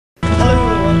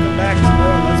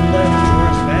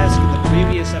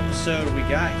episode, we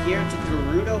got here to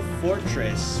Gerudo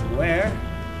Fortress, where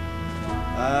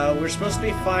we're supposed to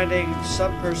be finding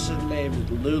some person named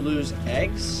Lulu's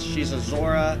eggs. She's a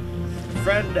Zora,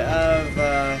 friend of,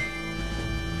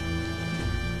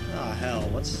 oh hell,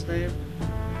 what's his name?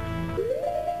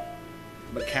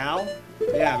 Macau?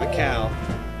 Yeah, Macau.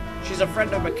 She's a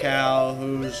friend of Macau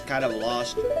who's kind of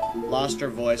lost her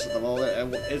voice at the moment,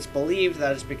 and it's believed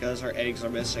that it's because her eggs are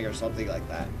missing or something like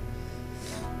that.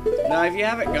 Now, if you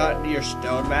haven't gotten your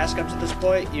stone mask up to this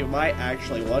point, you might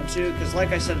actually want to, because like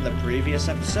I said in the previous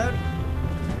episode,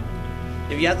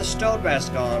 if you have the stone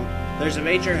mask on, there's a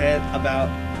major hint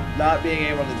about not being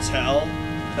able to tell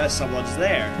that someone's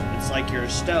there. It's like you're a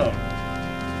stone.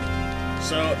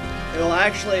 So, it'll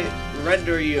actually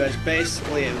render you as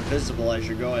basically invisible as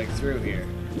you're going through here.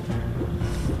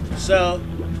 So,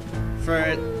 for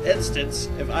instance,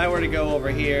 if I were to go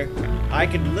over here, I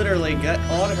could literally get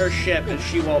on her ship and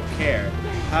she won't care.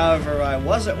 However, if I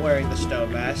wasn't wearing the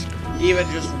stone mask, even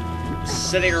just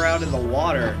sitting around in the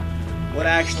water would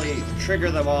actually trigger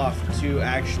them off to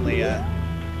actually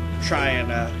try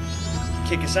and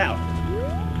kick us out.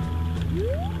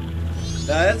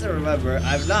 Now, I have to remember,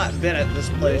 I've not been at this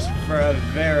place for a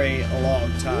very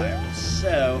long time,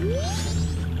 so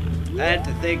I had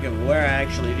to think of where I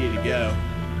actually need to go.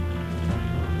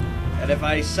 And if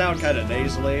I sound kind of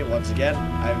nasally, once again,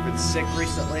 I've been sick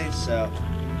recently, so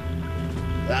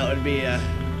that would be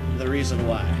the reason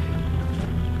why.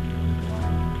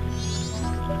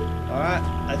 Alright,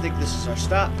 I think this is our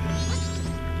stop.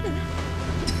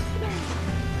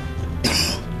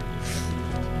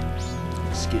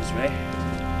 Excuse me.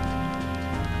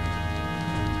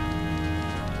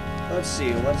 Let's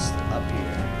see, what's up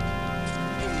here?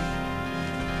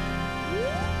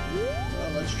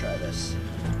 Well, let's try this.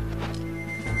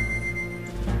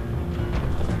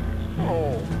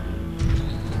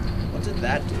 What did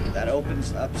that do? That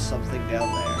opens up something down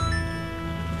there.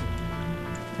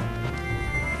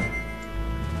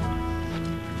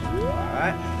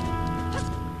 Alright.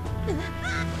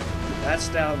 That's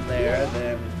down there,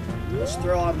 then let's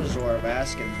throw on the Zora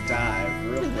mask and dive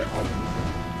real quick.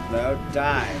 No,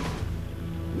 dive.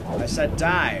 I said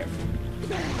dive.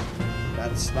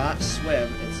 That's not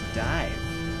swim, it's dive.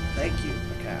 Thank you,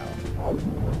 Macau.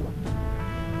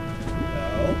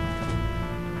 No.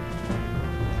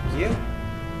 Thank you.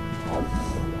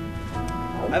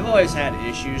 I've always had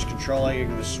issues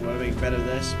controlling the swimming bit of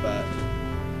this, but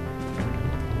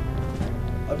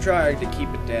I'm trying to keep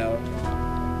it down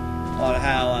on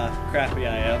how crappy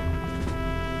I am.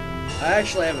 I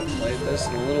actually haven't played this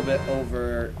in a little bit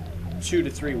over 2 to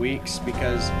 3 weeks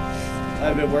because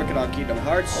I've been working on Kingdom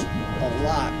Hearts a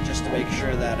lot just to make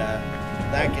sure that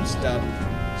that gets done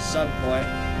at some point.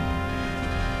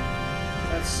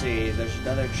 Let's see, there's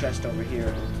another chest over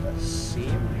here. Let's see.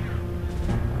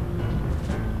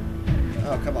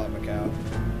 Oh, come on, Macau.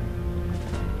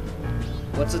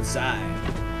 What's inside?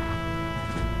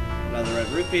 Another red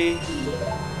rupee.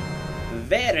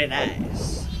 Very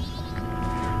nice.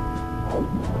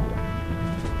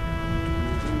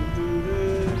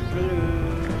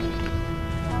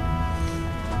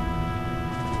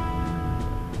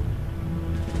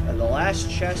 And the last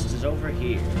chest is over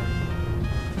here.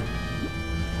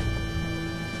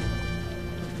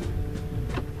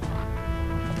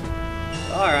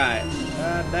 Alright,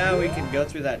 now we can go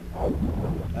through that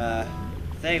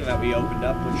thing that we opened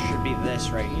up, which should be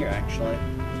this right here, actually.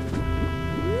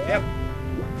 Yep.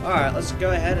 Alright, let's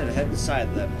go ahead and head inside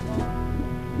then.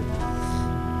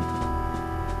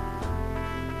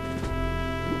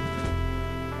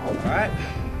 Alright.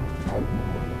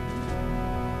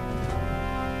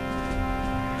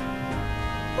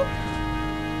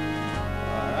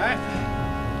 Alright.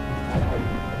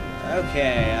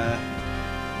 Okay,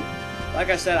 like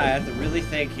I said, I have to really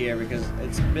think here because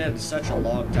it's been such a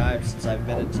long time since I've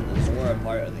been into the Zora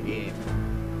part of the game.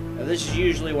 And this is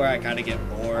usually where I kind of get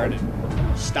bored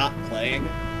and stop playing.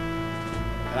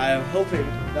 And I'm hoping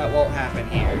that won't happen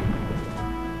here.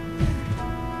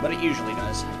 But it usually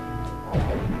does.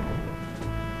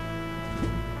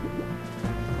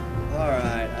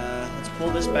 Alright, let's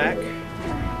pull this back.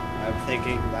 I'm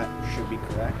thinking that should be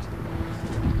correct.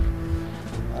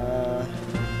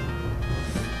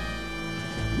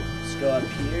 Go up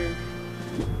here,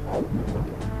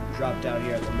 drop down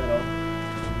here in the middle.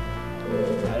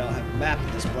 I don't have a map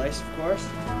of this place, of course.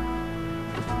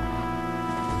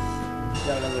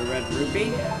 Got another red rupee.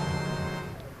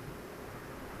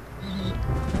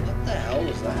 What the hell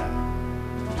was that?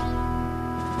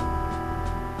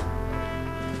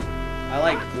 I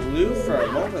like glue for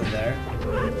a moment there.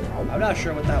 I'm not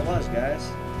sure what that was,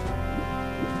 guys.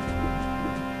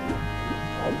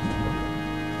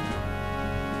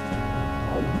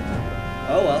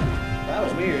 Oh well, that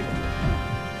was weird.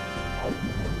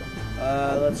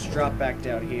 Let's drop back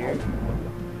down here.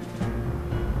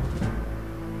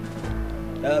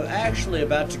 I'm actually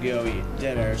about to go eat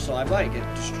dinner, so I might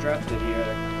get distracted here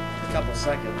in a couple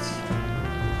seconds.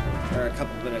 Or a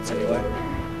couple minutes anyway.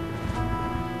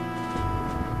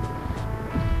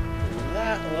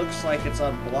 That looks like it's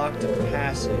unblocked a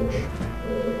passage.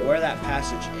 Where that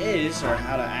passage is, or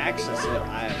how to access it,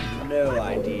 I have no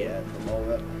idea at the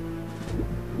moment.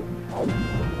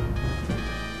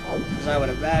 Because I would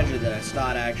imagine that it's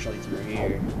not actually through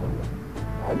here.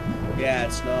 Yeah,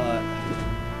 it's not.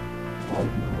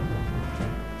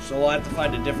 So we'll have to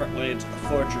find a different way into the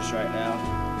fortress right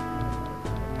now.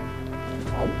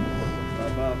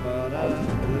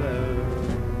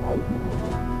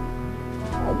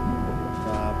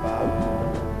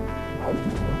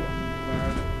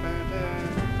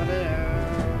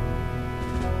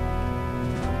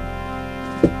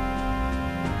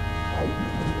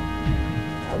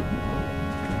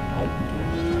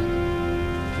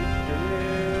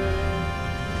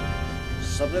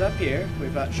 Something up here.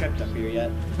 We've not checked up here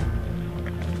yet.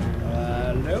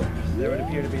 Nope. There would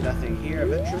appear to be nothing here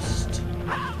of interest.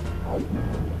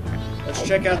 Let's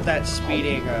check out that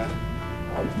speeding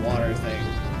water thing.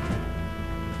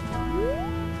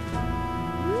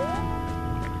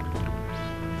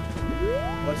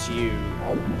 What's you?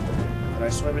 Can I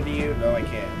swim into you? No, I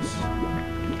can't.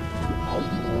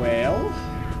 Well,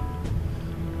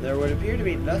 there would appear to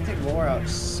be nothing more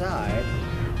outside.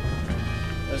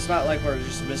 It's not like we're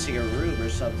just missing a room or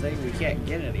something. We can't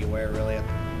get anywhere really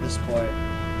at this point.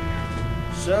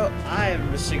 So, I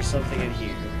am missing something in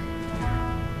here.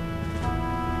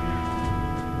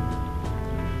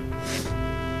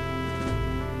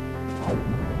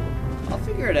 I'll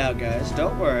figure it out, guys.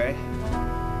 Don't worry.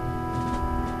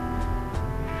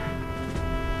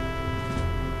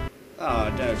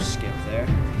 Oh, don't skip there.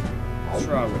 What's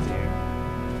wrong with you?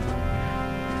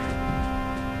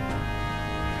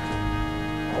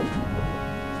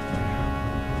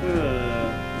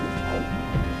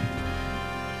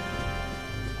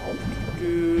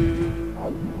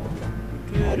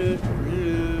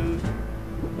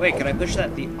 Wait, can I push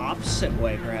that the opposite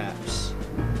way, perhaps?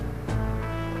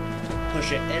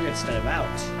 Push it in instead of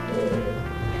out.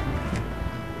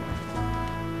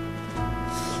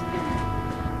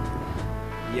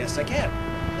 Yes, I can.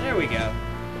 There we go.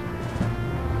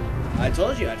 I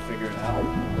told you I'd figure it out.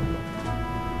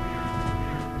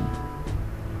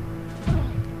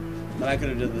 But I could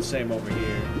have done the same over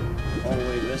here.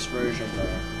 Only this version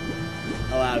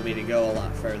allowed me to go a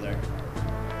lot further.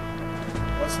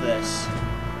 What's this?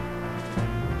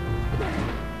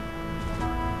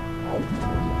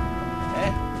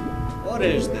 Eh? What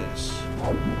is this?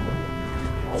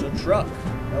 It's a truck.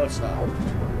 No, it's not.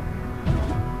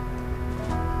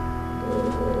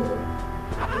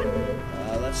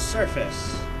 Let's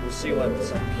surface. We'll see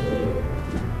what's up here.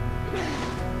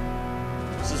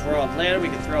 Since we're on land, we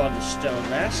can throw on the stone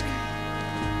mask.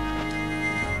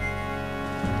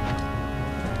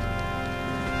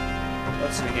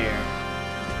 What's in here?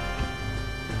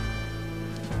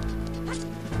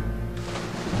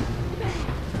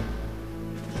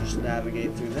 Just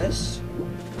navigate through this.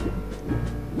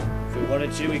 If we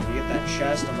wanted to, we could get that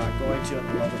chest. I'm not going to at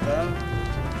the moment, though.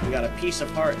 We got a piece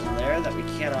of heart in there that we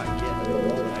cannot get at the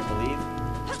moment, I believe.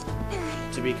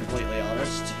 To be completely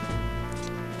honest.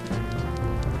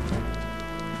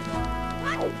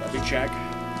 Let me check.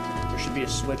 There should be a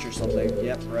switch or something.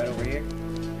 Yep, right over here.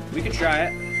 We could try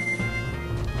it.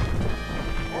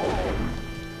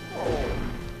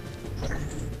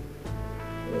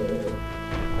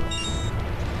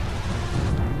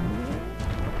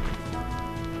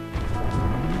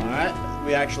 Alright,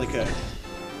 we actually could.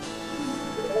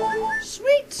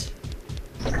 Sweet!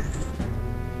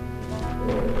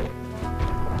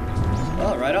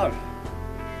 Oh, right on.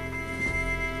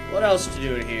 What else to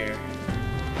do in here?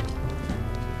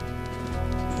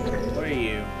 What are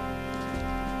you?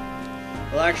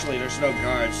 Well, actually, there's no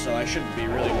guards, so I shouldn't be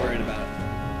really worried about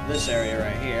this area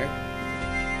right here.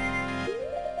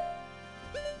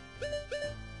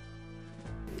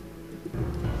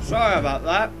 Sorry about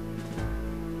that.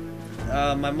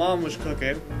 My mom was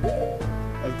cooking.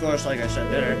 Of course, like I said,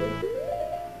 dinner.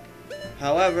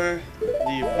 However,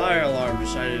 the fire alarm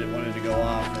decided it wanted to go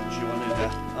off, and she wanted to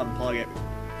unplug it.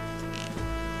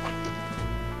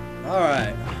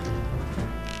 Alright.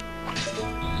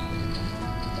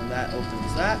 And that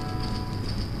opens that.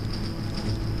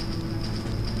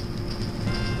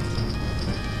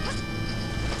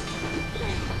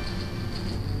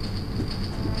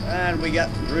 And we got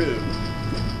through.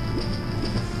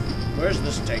 Where does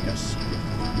this take us?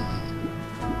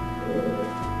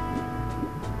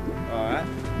 Alright.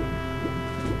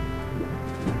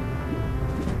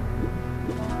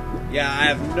 Yeah, I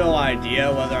have no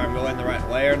idea whether I'm going the right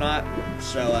way or not.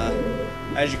 So,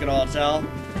 as you can all tell,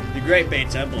 the Great Bay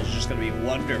Temple is just going to be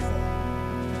wonderful.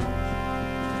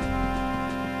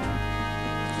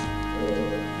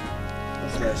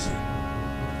 What's this?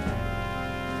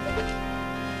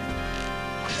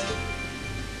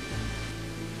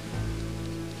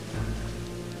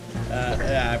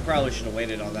 Yeah, I probably should have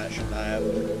waited on that, shouldn't I have?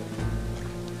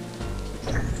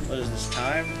 What is this,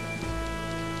 time?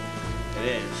 It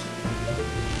is.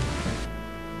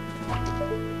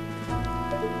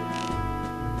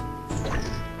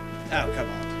 Oh, come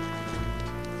on.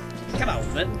 Come on,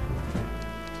 woman.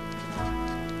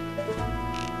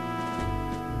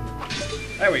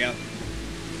 There we go.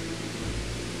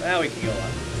 Now we can go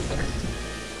up.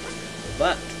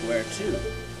 But where to?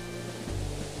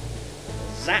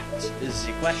 That is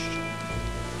the question.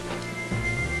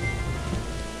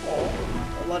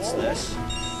 What's this?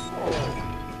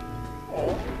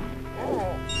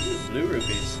 Blue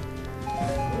rupees.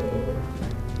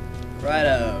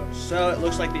 Righto. So it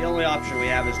looks like the only option we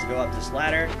have is to go up this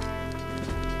ladder.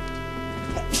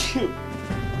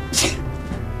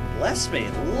 Bless me,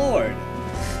 Lord.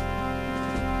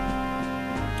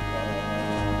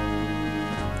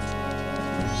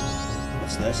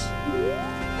 What's this?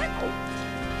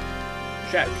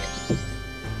 Check.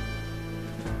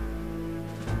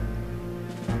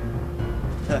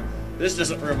 This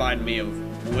doesn't remind me of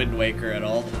Wind Waker at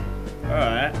all.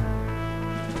 Alright.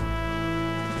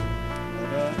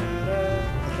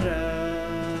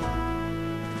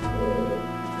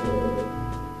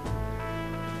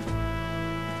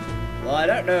 Well, I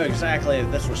don't know exactly if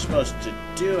this was supposed to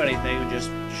do anything, just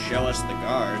show us the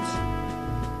guards.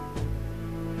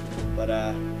 But,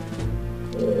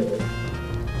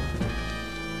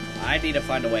 I need to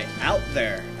find a way out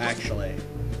there, actually,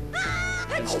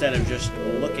 instead of just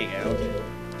looking out.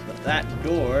 But that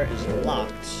door is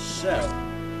locked, so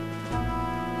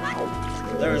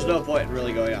there is no point in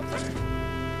really going up there.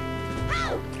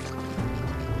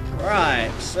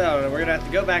 Right, so we're gonna have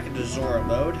to go back into Zora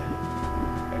mode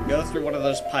and go through one of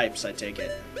those pipes, I take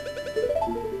it.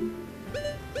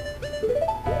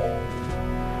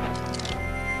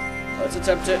 Let's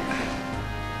attempt it.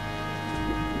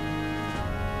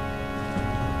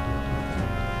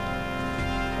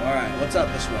 Alright, what's up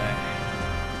this way?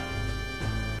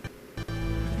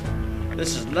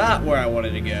 This is not where I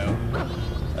wanted to go.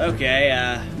 Okay,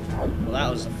 well that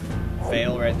was a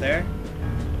fail right there.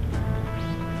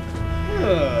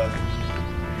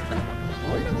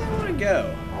 Where do I want to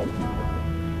go?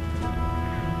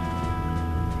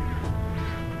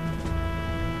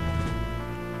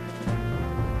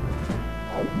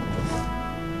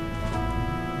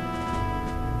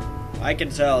 I can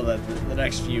tell that the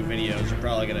next few videos are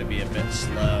probably going to be a bit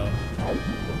slow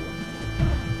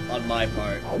on my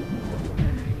part.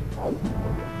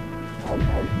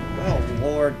 Oh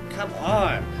Lord, come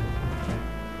on!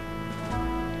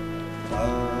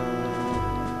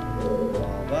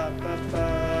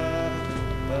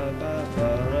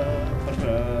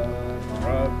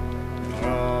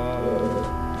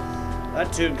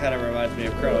 That tune kind of reminds me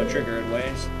of Chrono Trigger in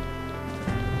ways.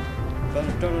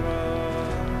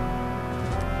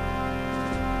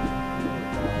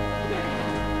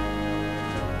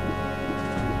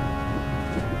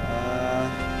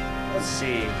 Let's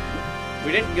see.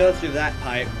 We didn't go through that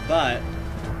pipe, but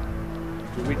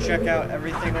did we check out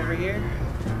everything over here?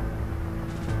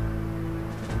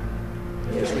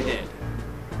 Yes, we did.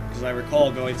 Because I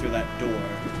recall going through that door.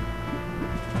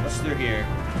 What's through here?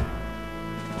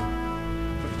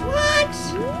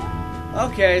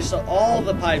 What? Okay, so all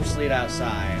the pipes lead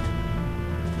outside.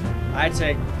 I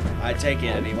take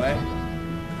it anyway.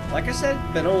 Like I said,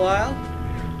 been a while.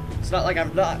 It's not like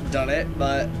I've not done it,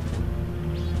 but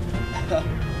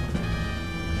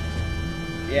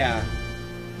yeah.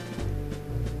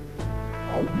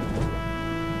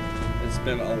 It's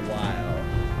been a while.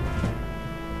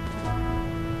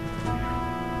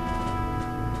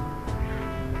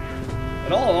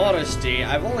 In all honesty,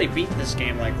 I've only beat this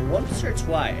game like once or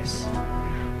twice.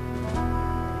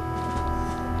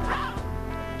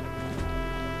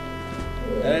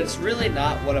 And it's really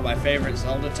not one of my favorite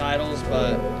Zelda titles,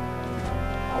 but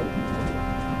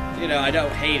you know, I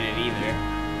don't hate it either.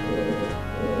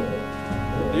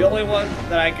 The only one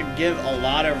that I could give a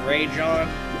lot of rage on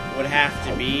would have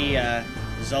to be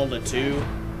Zelda 2,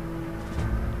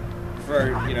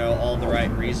 for, you know, all the right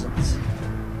reasons.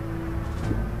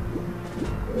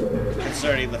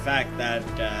 Concerning the fact that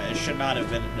it should not have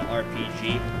been an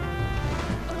RPG.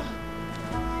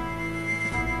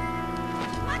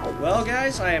 Well,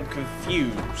 guys, I am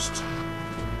confused.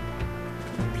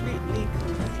 Completely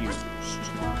confused.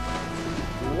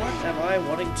 What am I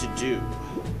wanting to do?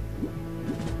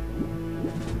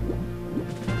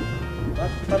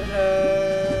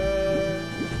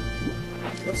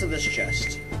 What's in this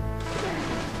chest?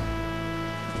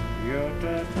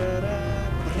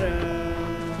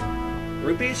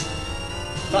 Rupees?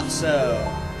 Thought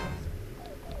so.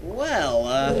 Well,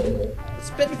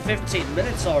 it's been 15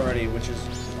 minutes already, which is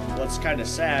what's kind of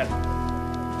sad.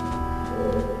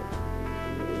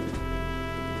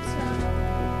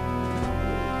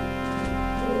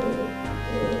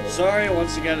 Sorry,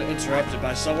 once again interrupted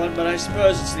by someone, but I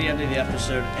suppose it's the end of the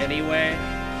episode anyway.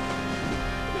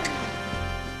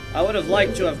 I would have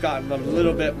liked to have gotten a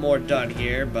little bit more done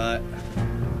here, but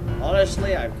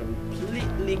honestly, I'm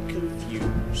completely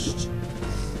confused.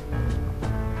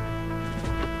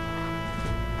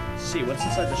 Let's see, what's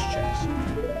inside this chest?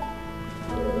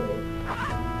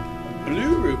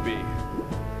 Blue rupee.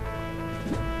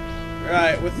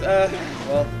 Right, with,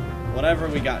 well, whatever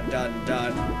we got done.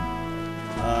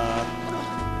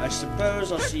 I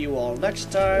suppose I'll see you all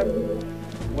next time,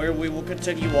 where we will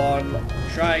continue on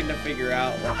trying to figure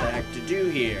out what the heck to do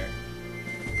here.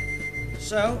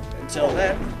 So, until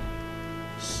then,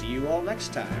 see you all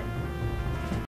next time.